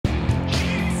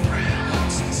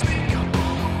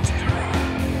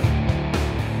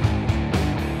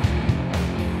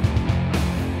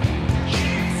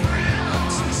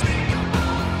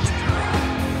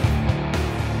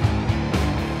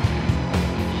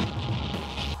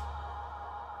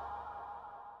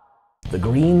The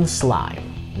Green Slime,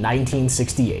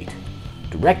 1968.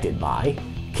 Directed by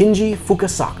Kinji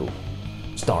Fukasaku.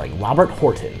 Starring Robert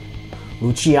Horton,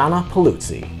 Luciana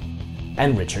Paluzzi,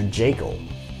 and Richard Jekyll.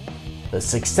 The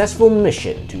successful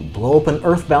mission to blow up an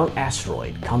Earthbound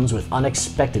asteroid comes with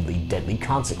unexpectedly deadly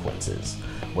consequences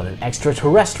when an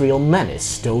extraterrestrial menace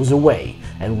stows away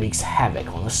and wreaks havoc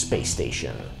on a space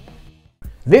station.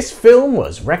 This film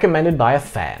was recommended by a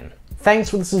fan. Thanks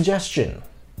for the suggestion.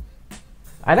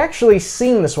 I'd actually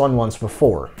seen this one once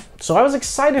before, so I was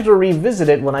excited to revisit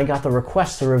it when I got the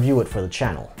request to review it for the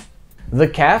channel. The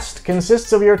cast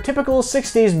consists of your typical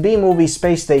 60s B-movie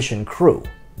space station crew,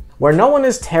 where no one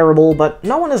is terrible, but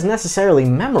no one is necessarily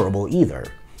memorable either.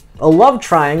 A love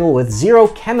triangle with zero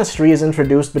chemistry is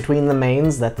introduced between the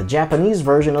mains that the Japanese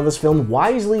version of this film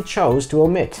wisely chose to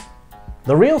omit.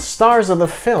 The real stars of the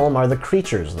film are the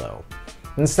creatures, though.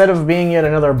 Instead of being yet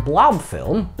another blob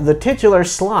film, the titular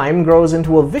slime grows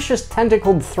into a vicious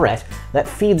tentacled threat that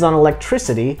feeds on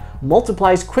electricity,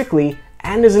 multiplies quickly,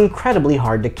 and is incredibly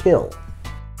hard to kill.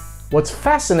 What's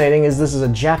fascinating is this is a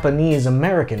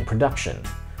Japanese-American production.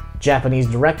 Japanese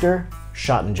director,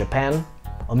 shot in Japan,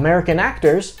 American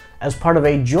actors, as part of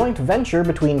a joint venture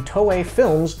between Toei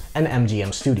Films and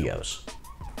MGM Studios.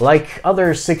 Like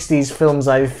other 60s films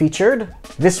I've featured,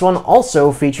 this one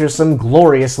also features some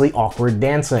gloriously awkward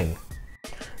dancing.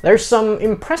 There's some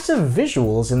impressive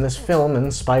visuals in this film in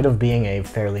spite of being a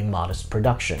fairly modest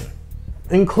production,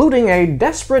 including a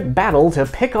desperate battle to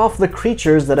pick off the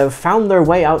creatures that have found their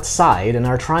way outside and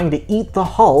are trying to eat the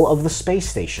hull of the space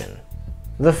station.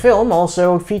 The film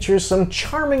also features some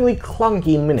charmingly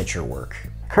clunky miniature work,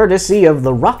 courtesy of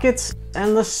the rockets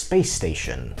and the space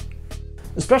station.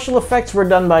 The special effects were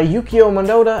done by Yukio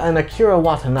Minoda and Akira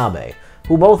Watanabe,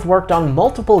 who both worked on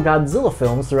multiple Godzilla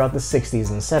films throughout the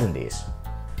 60s and 70s.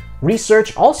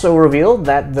 Research also revealed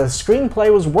that the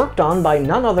screenplay was worked on by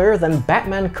none other than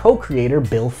Batman co-creator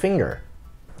Bill Finger.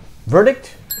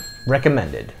 Verdict: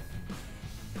 recommended.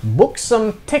 Book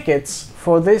some tickets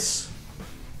for this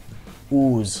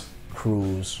ooze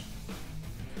cruise.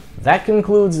 That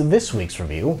concludes this week's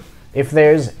review. If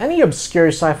there's any obscure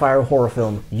sci-fi or horror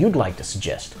film you'd like to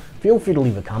suggest, feel free to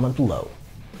leave a comment below.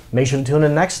 Make sure to tune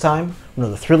in next time for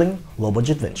another thrilling,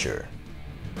 low-budget adventure.